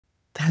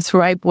That's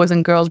right, boys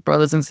and girls,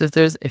 brothers and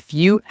sisters. If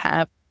you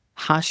have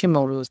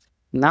Hashimoto's,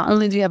 not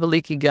only do you have a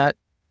leaky gut,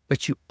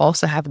 but you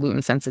also have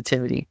gluten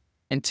sensitivity.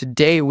 And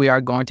today we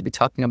are going to be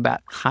talking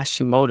about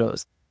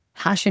Hashimoto's.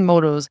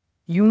 Hashimoto's,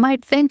 you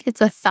might think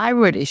it's a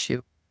thyroid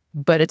issue,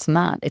 but it's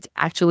not. It's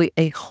actually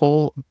a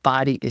whole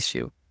body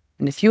issue.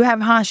 And if you have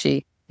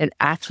Hashi, it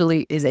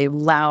actually is a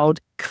loud,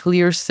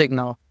 clear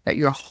signal that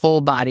your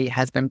whole body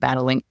has been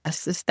battling a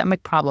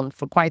systemic problem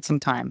for quite some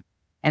time.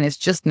 And it's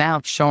just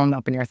now showing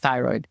up in your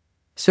thyroid.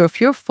 So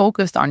if you're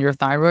focused on your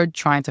thyroid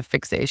trying to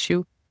fix the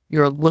issue,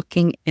 you're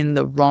looking in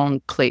the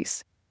wrong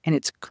place. And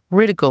it's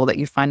critical that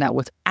you find out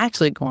what's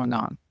actually going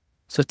on.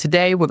 So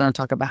today we're going to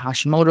talk about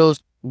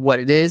Hashimoto's, what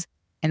it is,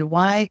 and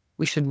why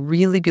we should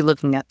really be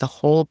looking at the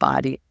whole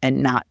body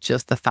and not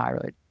just the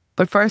thyroid.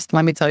 But first,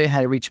 let me tell you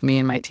how to reach me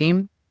and my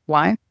team.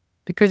 Why?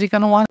 Because you're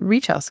going to want to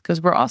reach us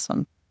because we're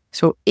awesome.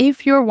 So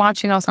if you're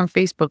watching us on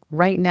Facebook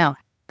right now,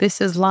 this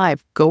is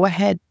live. Go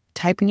ahead,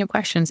 type in your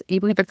questions.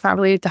 Even if it's not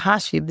related to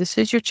Hashi, this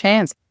is your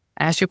chance.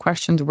 Ask your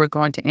questions. We're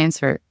going to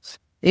answer it.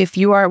 If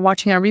you are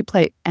watching our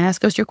replay,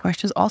 ask us your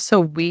questions also.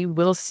 We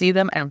will see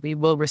them and we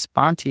will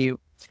respond to you.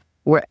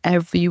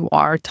 Wherever you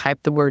are, type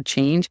the word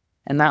change,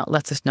 and that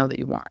lets us know that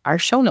you want our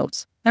show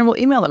notes, and we'll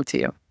email them to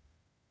you.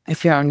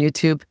 If you're on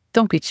YouTube,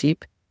 don't be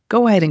cheap.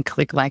 Go ahead and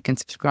click like and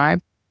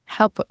subscribe.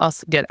 Help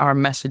us get our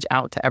message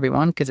out to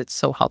everyone because it's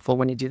so helpful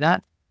when you do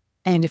that.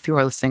 And if you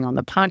are listening on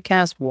the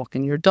podcast,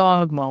 walking your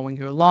dog, mowing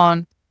your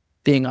lawn,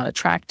 being on a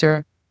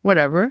tractor,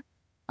 whatever,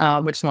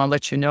 we just want to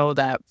let you know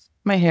that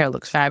my hair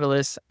looks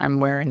fabulous. I'm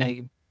wearing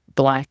a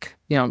black,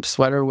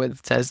 sweater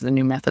with says the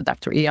new method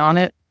Dr. E on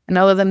it. And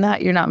other than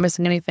that, you're not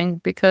missing anything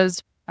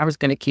because I was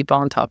going to keep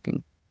on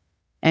talking.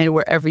 And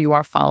wherever you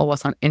are, follow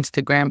us on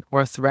Instagram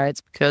or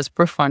Threads because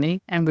we're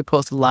funny and we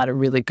post a lot of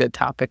really good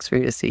topics for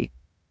you to see.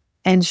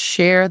 And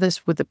share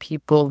this with the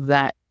people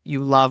that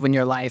you love in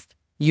your life.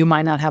 You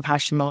might not have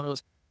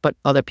Hashimoto's, but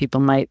other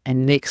people might.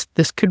 And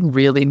this could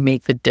really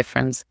make the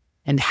difference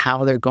in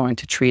how they're going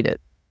to treat it.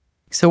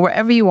 So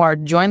wherever you are,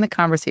 join the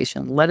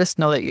conversation. Let us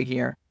know that you're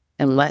here.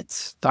 And let's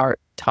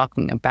start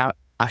talking about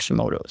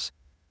Hashimoto's.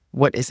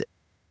 What is it?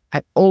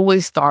 I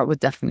always start with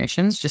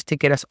definitions just to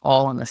get us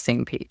all on the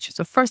same page.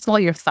 So first of all,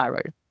 your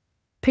thyroid.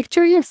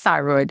 Picture your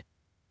thyroid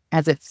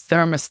as a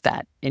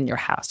thermostat in your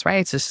house,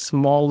 right? It's a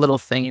small little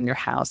thing in your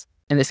house.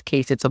 In this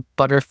case, it's a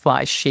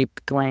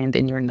butterfly-shaped gland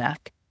in your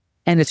neck.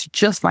 And it's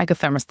just like a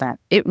thermostat.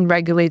 It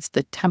regulates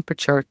the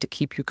temperature to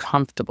keep you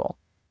comfortable.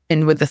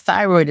 And with the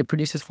thyroid, it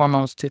produces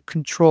hormones to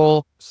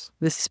control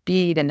the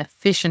speed and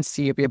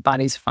efficiency of your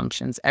body's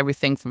functions.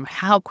 Everything from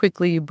how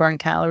quickly you burn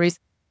calories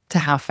to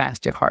how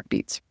fast your heart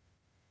beats.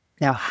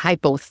 Now,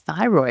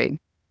 hypothyroid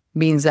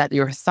means that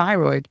your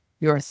thyroid,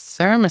 your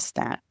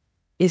thermostat,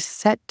 is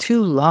set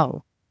too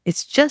low.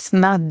 It's just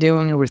not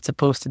doing what it's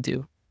supposed to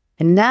do.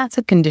 And that's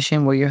a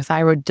condition where your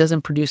thyroid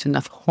doesn't produce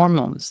enough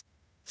hormones,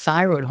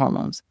 thyroid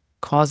hormones,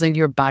 causing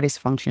your body's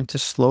function to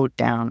slow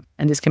down.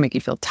 And this can make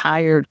you feel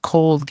tired,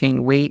 cold,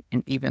 gain weight,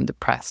 and even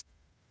depressed.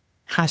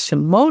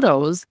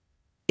 Hashimoto's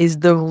is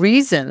the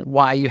reason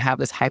why you have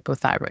this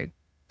hypothyroid.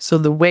 So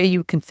the way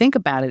you can think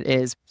about it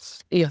is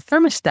your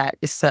thermostat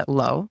is set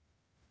low.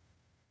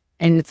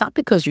 And it's not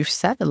because you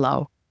set it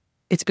low.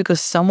 It's because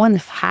someone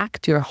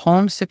hacked your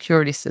home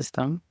security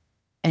system.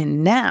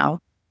 And now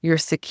your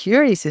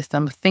security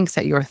system thinks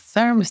that your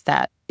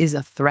thermostat is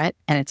a threat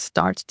and it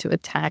starts to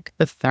attack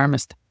the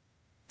thermostat.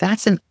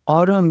 That's an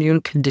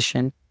autoimmune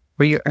condition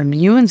where your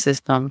immune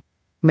system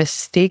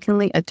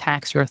mistakenly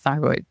attacks your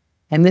thyroid.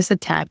 And this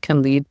attack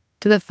can lead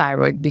to the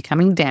thyroid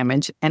becoming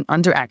damaged and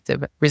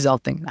underactive,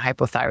 resulting in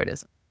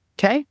hypothyroidism.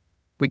 Okay?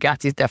 We got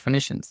these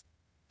definitions.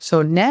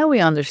 So now we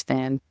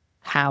understand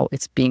how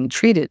it's being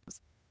treated.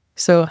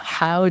 So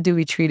how do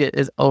we treat it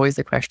is always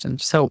the question.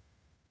 So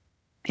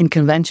in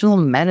conventional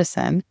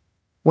medicine,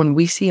 when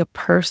we see a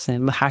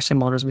person with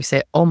Hashimoto's, we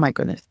say, oh my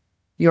goodness,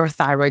 your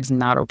thyroid's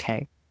not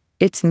okay.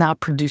 It's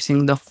not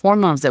producing the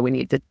hormones that we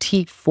need, the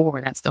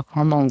T4. That's the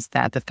hormones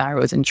that the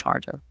thyroid's in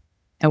charge of.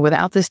 And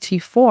without this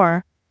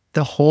T4,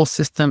 the whole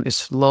system is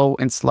slow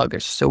and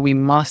sluggish. So we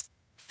must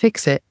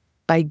fix it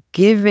by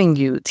giving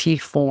you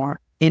T4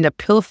 in a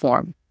pill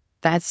form.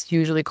 That's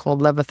usually called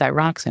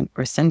levothyroxine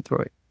or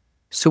Synthroid.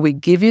 So we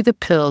give you the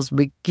pills,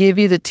 we give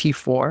you the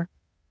T4,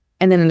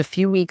 and then in a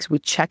few weeks, we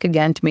check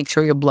again to make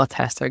sure your blood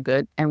tests are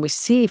good, and we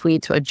see if we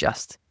need to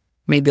adjust.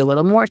 Maybe a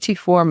little more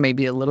T4,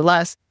 maybe a little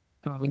less.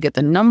 And when we get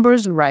the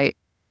numbers right,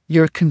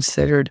 you're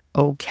considered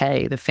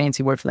okay. The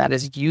fancy word for that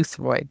is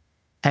euthroid.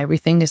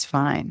 Everything is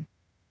fine.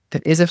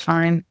 But is it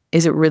fine?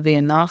 Is it really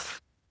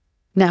enough?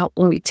 Now,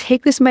 when we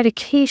take this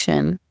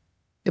medication,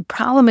 the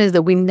problem is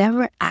that we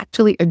never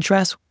actually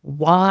address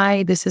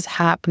why this is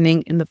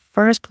happening in the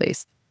first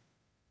place.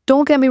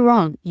 Don't get me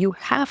wrong. You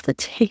have to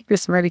take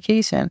this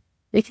medication.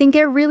 It can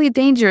get really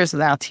dangerous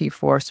without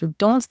T4, so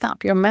don't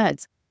stop your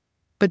meds.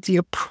 But the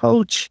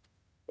approach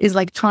is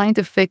like trying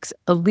to fix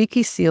a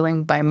leaky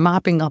ceiling by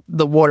mopping up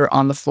the water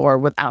on the floor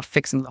without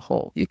fixing the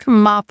hole. You can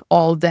mop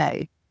all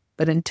day,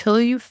 but until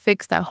you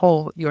fix that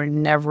hole, you're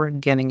never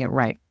getting it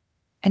right.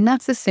 And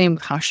that's the same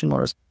with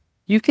Hashimoto's.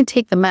 You can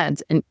take the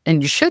meds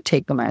and you should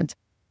take the meds,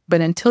 but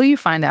until you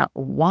find out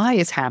why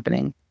it's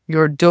happening,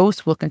 your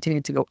dose will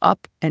continue to go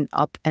up and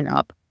up and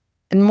up,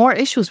 and more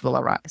issues will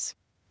arise.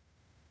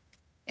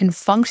 In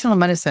functional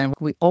medicine,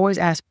 we always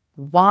ask,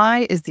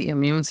 why is the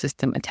immune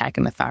system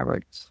attacking the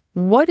thyroid?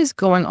 What is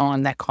going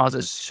on that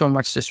causes so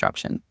much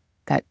disruption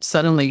that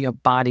suddenly your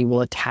body will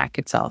attack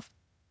itself?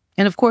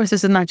 And of course,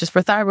 this is not just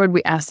for thyroid.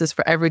 We ask this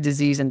for every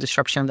disease and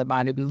disruption of the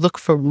body. We look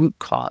for root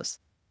cause.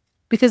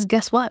 Because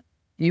guess what?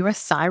 Your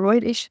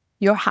thyroid issue,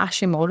 your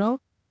Hashimoto,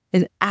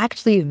 is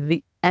actually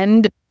the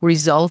end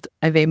result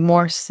of a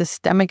more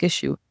systemic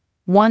issue,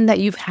 one that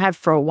you've had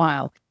for a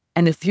while.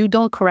 And if you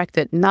don't correct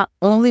it, not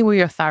only will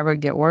your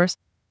thyroid get worse,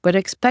 but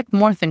expect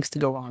more things to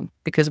go wrong.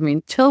 Because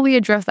until we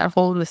address that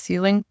hole in the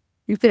ceiling,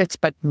 you could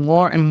expect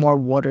more and more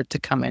water to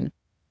come in.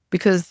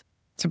 Because,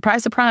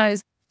 surprise,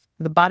 surprise,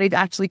 the body's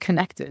actually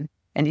connected.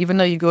 And even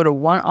though you go to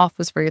one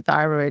office for your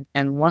thyroid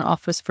and one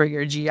office for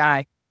your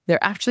GI,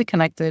 they're actually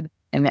connected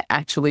and they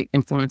actually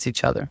influence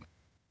each other.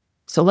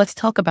 So let's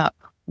talk about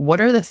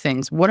what are the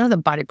things, what are the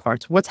body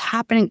parts, what's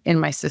happening in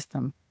my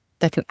system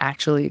that can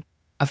actually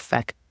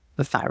affect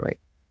the thyroid.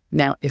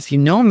 Now, if you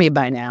know me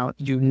by now,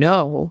 you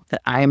know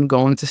that I am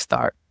going to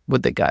start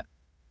with the gut.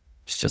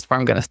 It's just where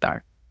I'm going to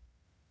start.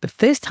 But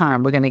this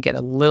time, we're going to get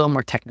a little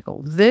more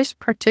technical. This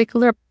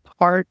particular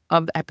part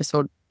of the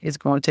episode is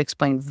going to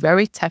explain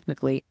very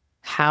technically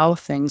how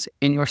things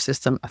in your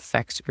system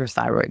affects your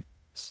thyroid.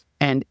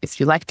 And if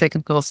you like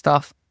technical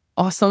stuff,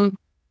 awesome.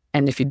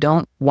 And if you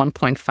don't,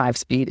 1.5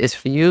 speed is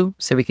for you,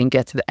 so we can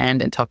get to the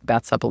end and talk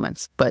about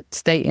supplements. But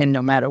stay in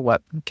no matter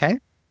what, okay?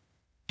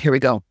 Here we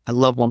go. I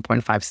love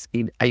 1.5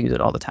 speed. I use it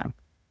all the time.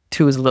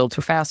 2 is a little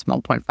too fast.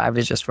 1.5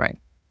 is just right.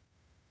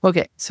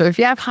 Okay, so if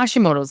you have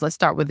Hashimoto's, let's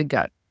start with the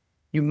gut.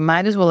 You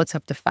might as well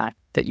accept the fact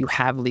that you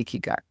have leaky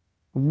gut.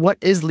 What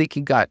is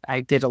leaky gut?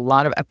 I did a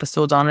lot of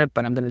episodes on it,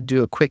 but I'm going to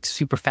do a quick,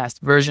 super fast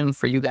version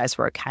for you guys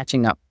who are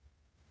catching up.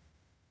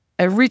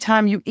 Every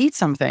time you eat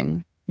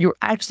something, you're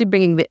actually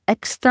bringing the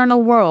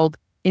external world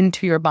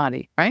into your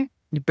body, right?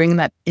 You bring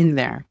that in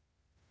there.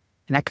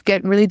 And that could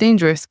get really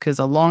dangerous because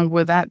along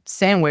with that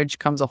sandwich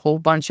comes a whole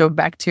bunch of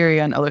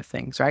bacteria and other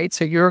things, right?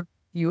 So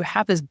you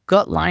have this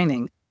gut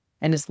lining,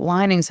 and this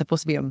lining is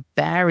supposed to be a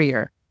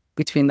barrier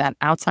between that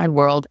outside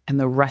world and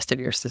the rest of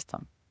your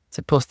system. It's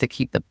supposed to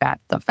keep the bad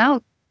stuff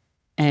out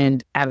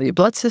and out of your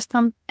blood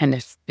system. And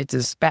if it's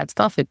this bad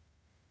stuff,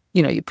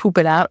 you poop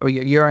it out or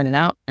you urine it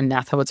out, and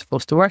that's how it's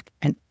supposed to work.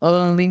 And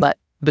only let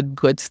the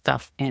good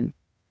stuff in.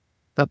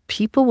 But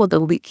people with a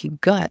leaky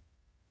gut,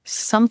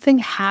 something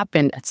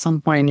happened at some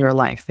point in your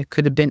life. It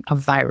could have been a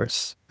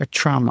virus, a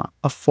trauma,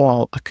 a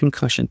fall, a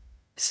concussion,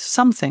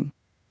 something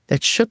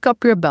that shook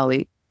up your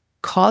belly,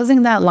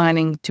 causing that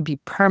lining to be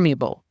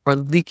permeable or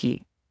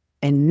leaky.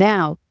 And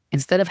now,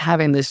 instead of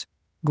having this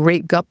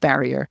great gut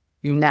barrier,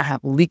 you now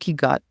have leaky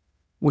gut,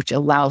 which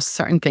allows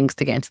certain things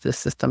to get into the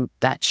system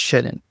that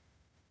shouldn't.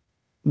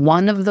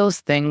 One of those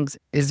things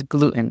is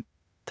gluten.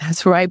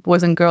 That's right,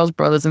 boys and girls,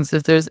 brothers and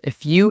sisters.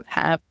 If you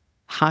have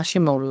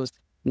Hashimoto's,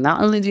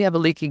 not only do you have a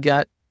leaky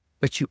gut,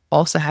 but you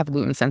also have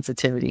gluten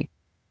sensitivity.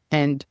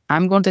 And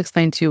I'm going to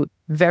explain to you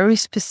very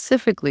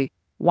specifically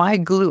why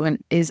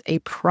gluten is a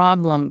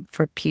problem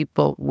for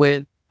people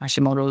with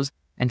Hashimoto's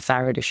and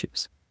thyroid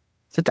issues.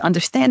 So to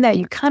understand that,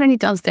 you kind of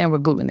need to understand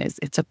what gluten is.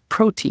 It's a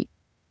protein.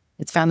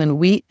 It's found in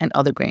wheat and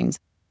other grains,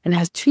 and it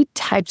has 2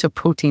 types of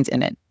proteins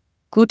in it,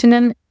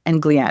 glutenin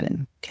and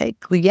gliadin. Okay,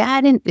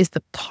 gliadin is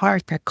the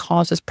part that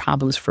causes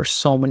problems for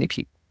so many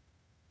people.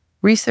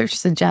 Research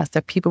suggests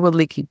that people with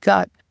leaky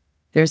gut,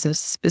 there's a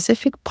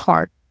specific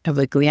part of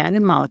the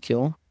gliadin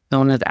molecule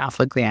known as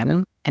alpha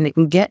gliadin, and it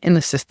can get in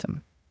the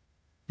system.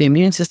 The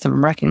immune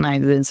system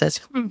recognizes it and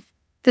says,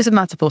 this is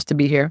not supposed to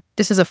be here.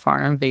 This is a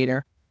foreign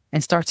invader,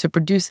 and starts to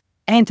produce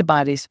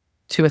antibodies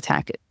to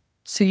attack it.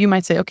 So you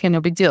might say, okay, no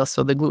big deal.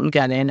 So the gluten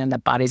got in and the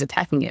body's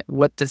attacking it.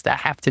 What does that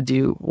have to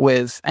do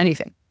with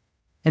anything?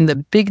 And the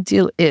big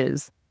deal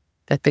is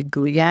that the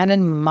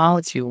gliadin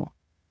molecule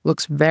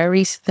looks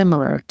very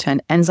similar to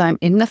an enzyme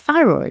in the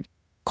thyroid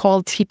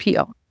called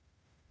TPO.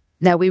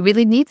 Now, we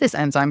really need this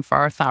enzyme for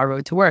our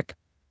thyroid to work.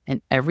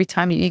 And every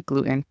time you eat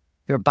gluten,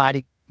 your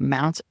body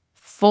mounts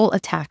full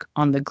attack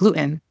on the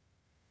gluten.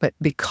 But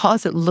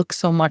because it looks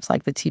so much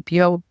like the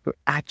TPO, you're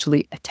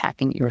actually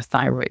attacking your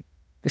thyroid.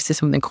 This is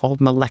something called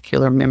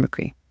molecular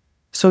mimicry.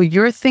 So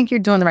you think you're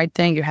doing the right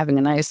thing. You're having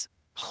a nice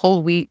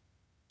whole wheat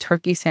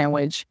turkey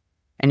sandwich.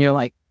 And you're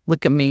like,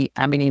 look at me,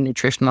 I'm eating a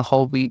nutritional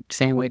whole wheat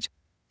sandwich.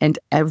 And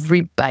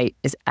every bite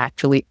is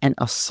actually an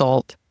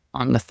assault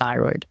on the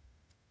thyroid.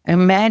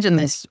 Imagine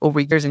this over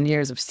years and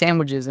years of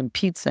sandwiches and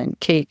pizza and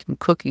cake and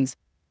cookies.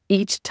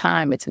 Each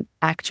time it's an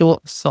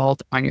actual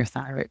assault on your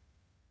thyroid.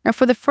 Now,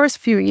 for the first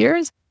few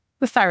years,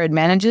 the thyroid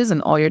manages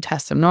and all your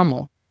tests are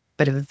normal.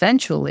 But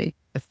eventually,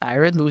 the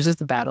thyroid loses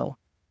the battle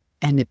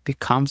and it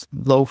becomes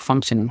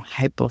low-functioning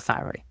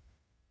hypothyroid.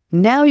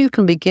 Now you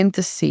can begin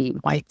to see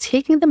why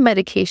taking the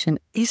medication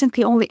isn't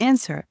the only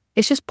answer.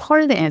 It's just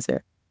part of the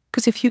answer.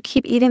 Because if you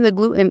keep eating the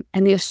gluten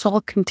and the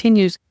assault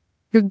continues,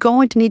 you're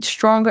going to need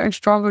stronger and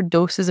stronger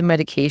doses of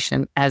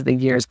medication as the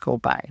years go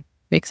by.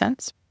 Make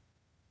sense?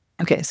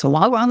 Okay, so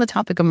while we're on the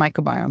topic of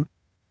microbiome,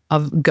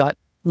 of gut,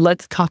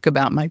 let's talk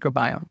about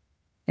microbiome.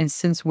 And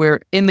since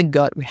we're in the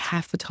gut, we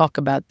have to talk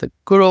about the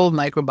good old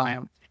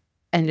microbiome.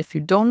 And if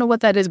you don't know what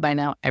that is by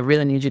now, I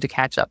really need you to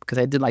catch up because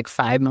I did like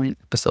 5 million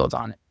episodes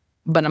on it.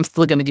 But I'm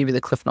still going to give you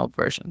the Cliff Note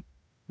version.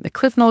 The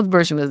Cliff Note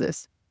version is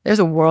this. There's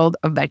a world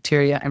of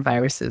bacteria and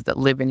viruses that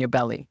live in your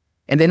belly.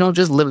 And they don't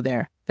just live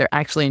there. They're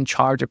actually in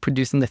charge of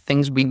producing the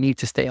things we need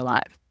to stay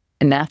alive.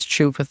 And that's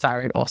true for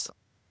thyroid also.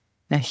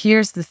 Now,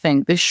 here's the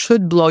thing. This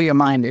should blow your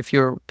mind if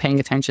you're paying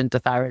attention to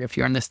thyroid, if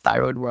you're in this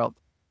thyroid world.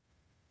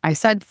 I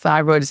said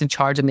thyroid is in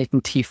charge of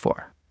making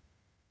T4.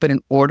 But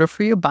in order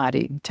for your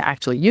body to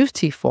actually use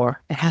T4,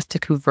 it has to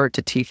convert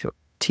to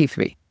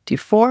T3.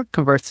 T4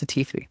 converts to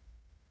T3.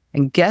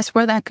 And guess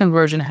where that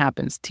conversion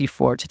happens,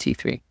 T4 to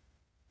T3?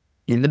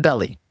 In the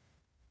belly.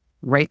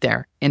 Right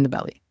there, in the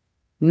belly.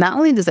 Not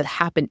only does it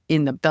happen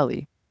in the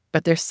belly,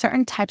 but there's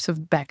certain types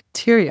of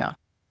bacteria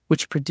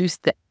which produce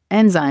the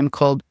enzyme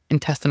called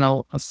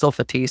intestinal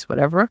sulfatase,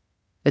 whatever,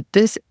 that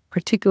this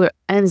particular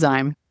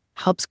enzyme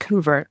helps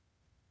convert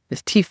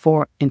this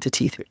T4 into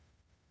T3.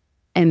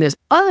 And there's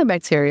other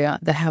bacteria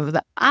that have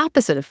the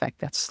opposite effect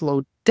that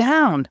slow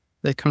down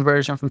the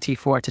conversion from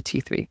T4 to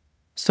T3.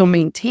 So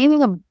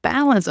maintaining a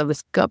balance of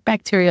this gut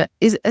bacteria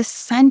is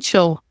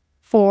essential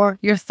for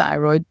your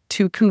thyroid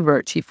to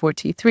convert T4,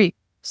 T3.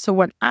 So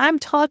when I'm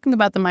talking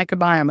about the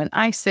microbiome and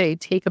I say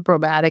take a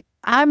probiotic,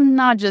 I'm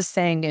not just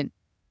saying it,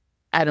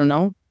 I don't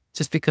know,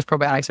 just because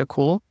probiotics are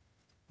cool.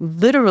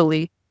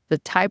 Literally, the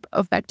type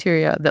of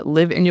bacteria that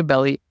live in your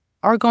belly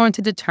are going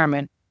to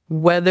determine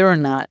whether or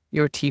not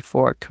your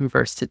T4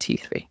 converts to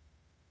T3.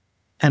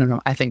 I don't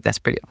know. I think that's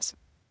pretty awesome.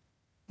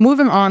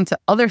 Moving on to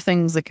other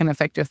things that can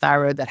affect your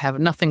thyroid that have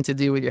nothing to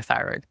do with your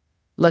thyroid.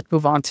 Let's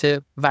move on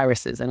to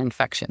viruses and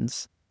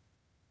infections.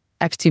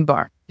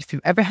 Epstein-Barr. If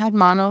you've ever had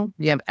mono,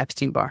 you have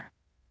Epstein-Barr.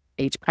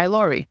 H.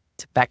 pylori.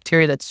 It's a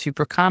bacteria that's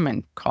super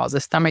common,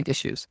 causes stomach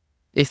issues.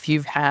 If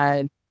you've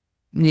had,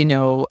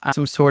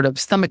 some sort of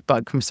stomach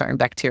bug from certain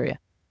bacteria,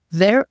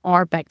 there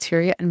are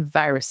bacteria and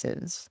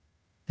viruses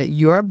that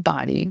your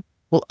body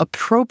will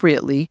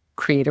appropriately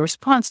create a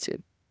response to.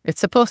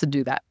 It's supposed to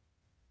do that.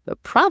 The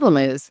problem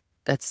is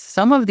that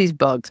some of these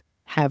bugs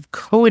have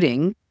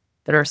coding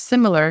that are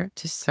similar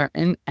to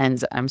certain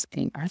enzymes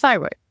in our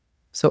thyroid.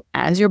 So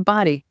as your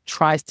body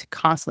tries to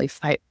constantly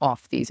fight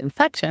off these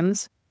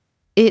infections,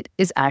 it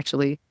is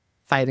actually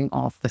fighting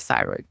off the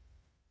thyroid.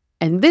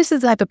 And this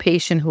is the type of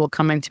patient who will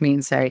come into me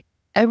and say,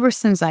 ever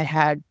since I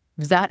had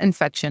that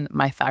infection,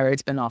 my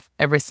thyroid's been off.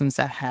 Ever since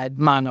I had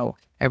mono,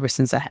 ever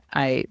since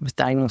I was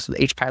diagnosed with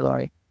H.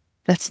 pylori.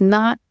 That's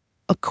not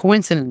a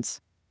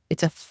coincidence.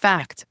 It's a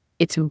fact.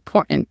 It's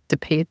important to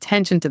pay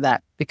attention to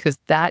that because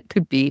that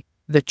could be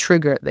the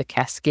trigger, the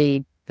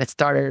cascade that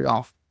started it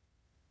off.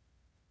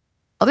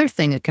 Other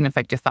thing that can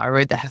affect your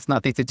thyroid that has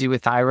nothing to do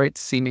with thyroid,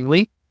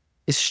 seemingly,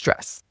 is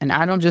stress. And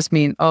I don't just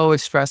mean, oh,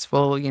 it's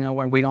stressful,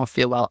 when we don't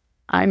feel well.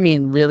 I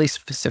mean really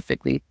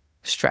specifically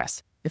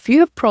stress. If you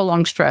have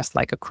prolonged stress,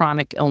 like a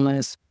chronic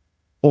illness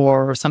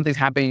or something's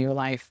happening in your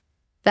life,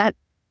 that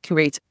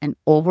creates an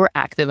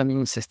overactive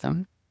immune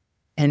system.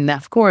 And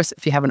of course,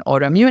 if you have an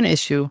autoimmune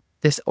issue,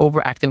 this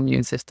overactive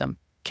immune system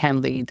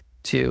can lead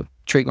to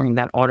triggering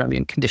that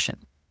autoimmune condition.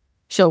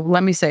 So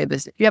let me say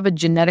this. You have a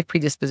genetic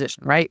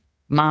predisposition, right?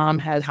 Mom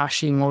had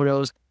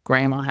Hashimoto's,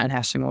 grandma had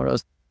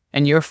Hashimoto's,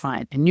 and you're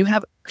fine. And you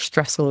have a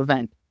stressful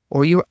event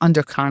or you're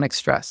under chronic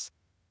stress.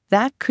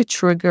 That could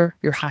trigger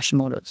your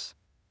Hashimoto's.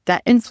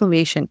 That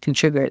inflammation can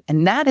trigger it.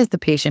 And that is the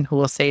patient who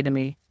will say to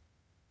me,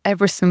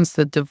 ever since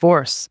the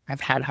divorce,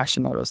 I've had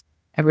Hashimoto's.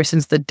 Ever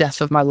since the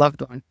death of my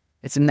loved one,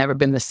 it's never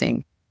been the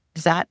same.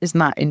 That is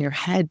not in your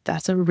head.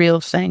 That's a real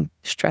thing.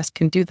 Stress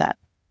can do that.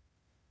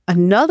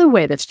 Another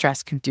way that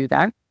stress can do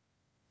that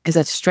is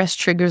that stress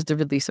triggers the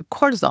release of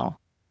cortisol.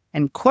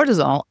 And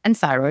cortisol and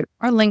thyroid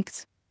are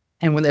linked.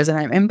 And when there's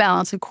an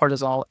imbalance in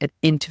cortisol, it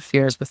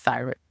interferes with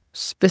thyroid.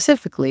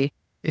 Specifically,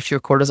 if your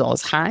cortisol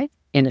is high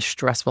in a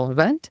stressful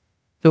event,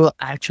 it will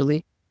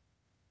actually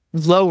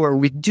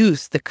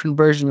reduce the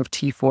conversion of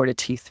T4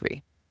 to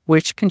T3,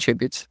 which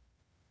contributes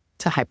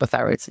to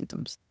hypothyroid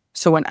symptoms.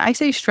 So when I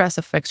say stress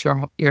affects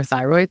your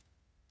thyroid,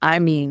 I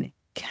mean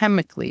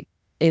chemically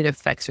it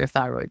affects your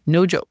thyroid.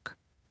 No joke.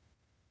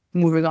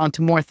 Moving on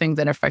to more things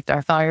that affect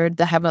our thyroid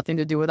that have nothing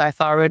to do with our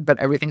thyroid, but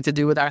everything to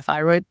do with our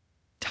thyroid,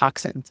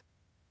 toxins.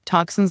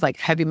 Toxins like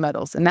heavy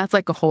metals, and that's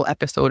like a whole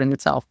episode in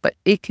itself, but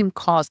it can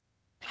cause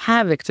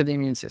havoc to the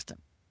immune system.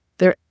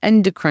 They're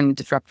endocrine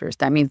disruptors.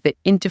 That means they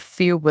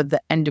interfere with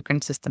the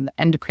endocrine system. The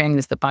endocrine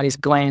is the body's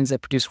glands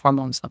that produce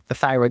hormones, like the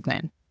thyroid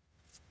gland.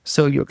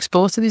 So you're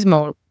exposed to these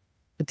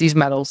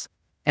metals,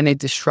 and they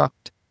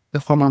disrupt the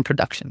hormone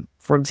production.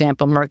 For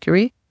example,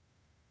 mercury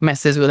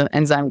messes with an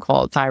enzyme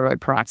called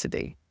thyroid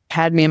peroxidase.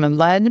 Cadmium and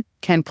lead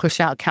can push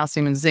out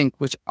calcium and zinc,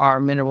 which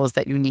are minerals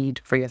that you need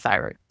for your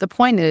thyroid. The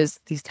point is,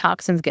 these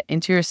toxins get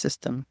into your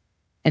system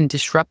and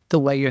disrupt the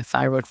way your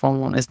thyroid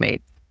hormone is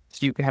made.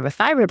 So you can have a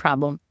thyroid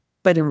problem,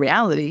 but in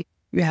reality,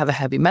 you have a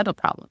heavy metal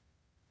problem.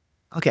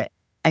 Okay,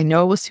 I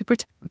know it was super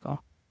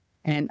technical.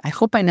 And I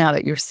hope by now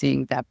that you're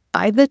seeing that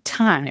by the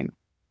time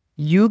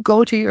you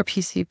go to your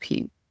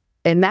PCP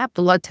and that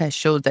blood test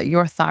shows that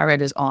your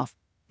thyroid is off,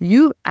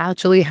 you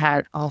actually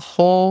had a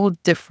whole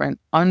different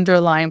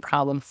underlying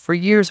problem for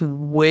years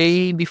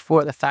way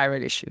before the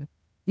thyroid issue.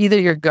 Either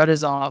your gut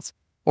is off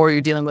or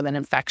you're dealing with an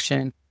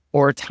infection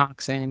or a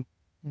toxin.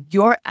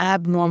 Your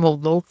abnormal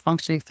low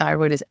functioning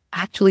thyroid is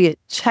actually a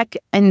check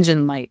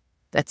engine light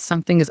that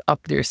something is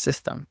up with your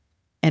system.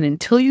 And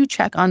until you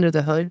check under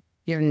the hood,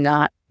 you're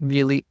not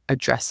really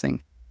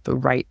addressing the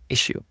right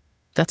issue.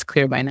 That's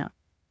clear by now.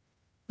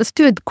 Let's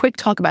do a quick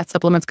talk about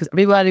supplements because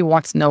everybody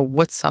wants to know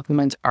what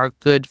supplements are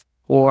good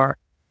for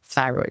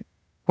thyroid.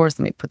 Of course,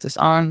 let me put this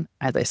on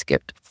as I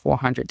skipped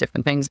 400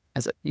 different things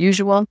as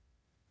usual.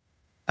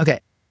 Okay,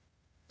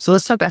 so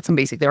let's talk about some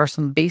basics. There are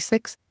some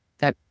basics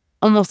that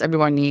almost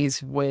everyone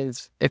needs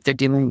if they're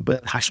dealing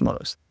with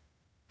Hashimoto's.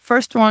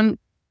 First one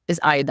is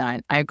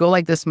iodine. I go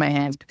like this in my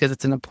hands because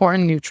it's an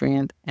important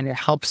nutrient and it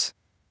helps,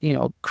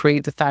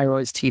 create the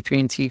thyroids T3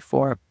 and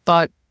T4.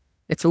 But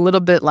it's a little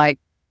bit like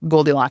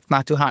Goldilocks,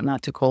 not too hot,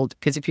 not too cold.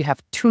 Because if you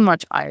have too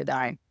much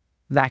iodine,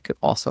 that could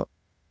also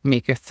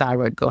make your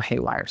thyroid go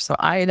haywire. So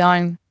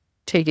iodine,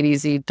 take it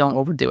easy, don't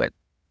overdo it.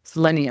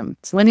 Selenium.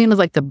 Selenium is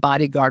like the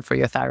bodyguard for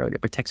your thyroid.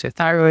 It protects your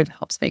thyroid,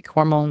 helps make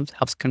hormones,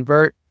 helps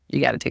convert. You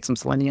got to take some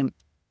selenium.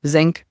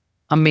 Zinc,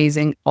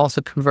 amazing,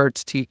 also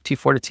converts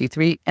T4 to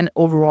T3 and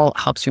overall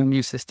helps your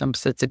immune system.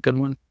 So it's a good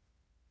one.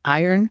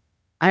 Iron.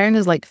 Iron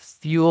is like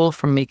fuel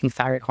for making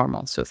thyroid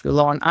hormones. So if you're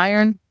low on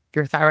iron,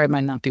 your thyroid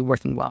might not be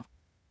working well.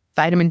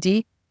 Vitamin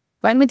D.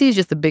 Vitamin D is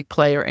just a big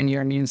player in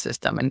your immune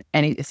system. And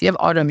if you have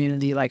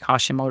autoimmunity like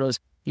Hashimoto's,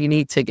 you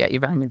need to get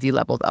your vitamin D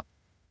levels up.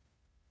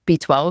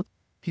 B12.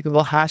 People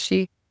with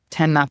Hashi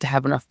tend not to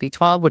have enough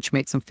B12, which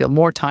makes them feel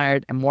more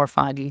tired and more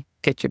foggy.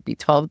 Get your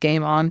B12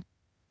 game on.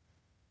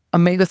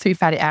 Omega-3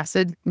 fatty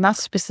acid, not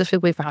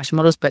specifically for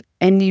Hashimoto's, but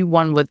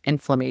anyone with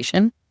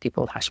inflammation.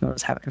 People with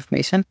Hashimoto's have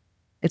inflammation.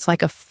 It's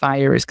like a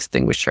fire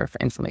extinguisher for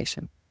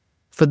inflammation.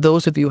 For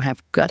those of you who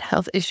have gut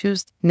health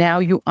issues, now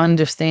you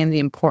understand the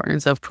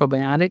importance of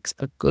probiotics.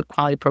 A good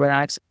quality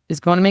probiotics is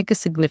going to make a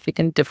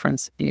significant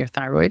difference in your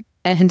thyroid.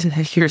 And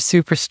if you're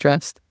super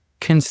stressed,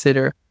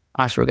 consider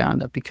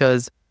ashwagandha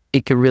because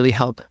it can really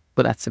help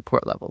with that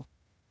support level.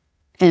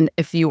 And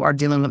if you are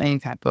dealing with any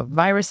type of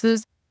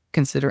viruses,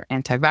 consider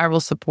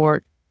antiviral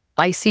support.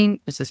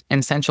 Lysine is an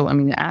essential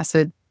amino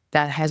acid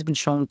that has been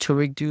shown to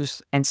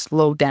reduce and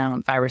slow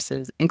down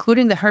viruses,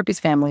 including the herpes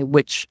family,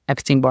 which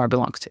Epstein-Barr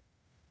belongs to.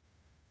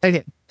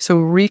 Okay, so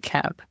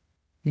recap.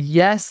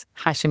 Yes,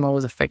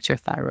 Hashimoto's affects your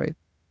thyroid,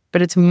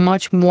 but it's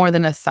much more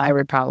than a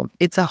thyroid problem.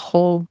 It's a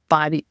whole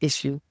body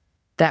issue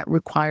that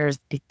requires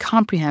a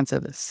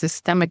comprehensive,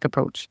 systemic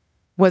approach.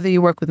 Whether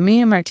you work with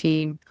me and my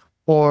team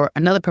or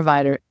another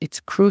provider, it's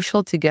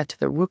crucial to get to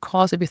the root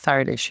cause of your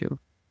thyroid issue,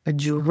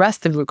 address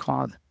the root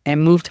cause,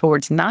 and move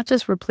towards not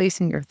just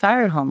replacing your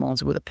thyroid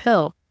hormones with a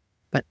pill,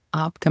 but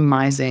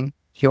optimizing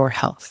your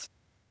health.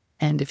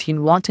 And if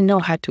you want to know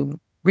how to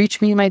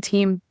reach me and my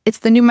team, it's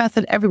the new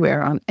method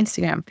everywhere on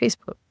Instagram,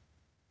 Facebook.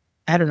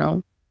 I don't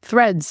know,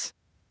 Threads,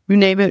 you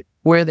name it,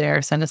 we're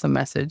there. Send us a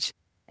message.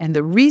 And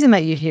the reason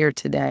that you're here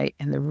today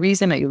and the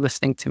reason that you're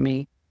listening to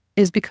me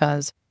is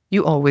because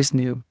you always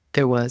knew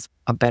there was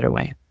a better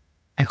way.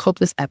 I hope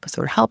this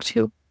episode helped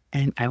you,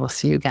 and I will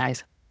see you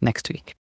guys next week.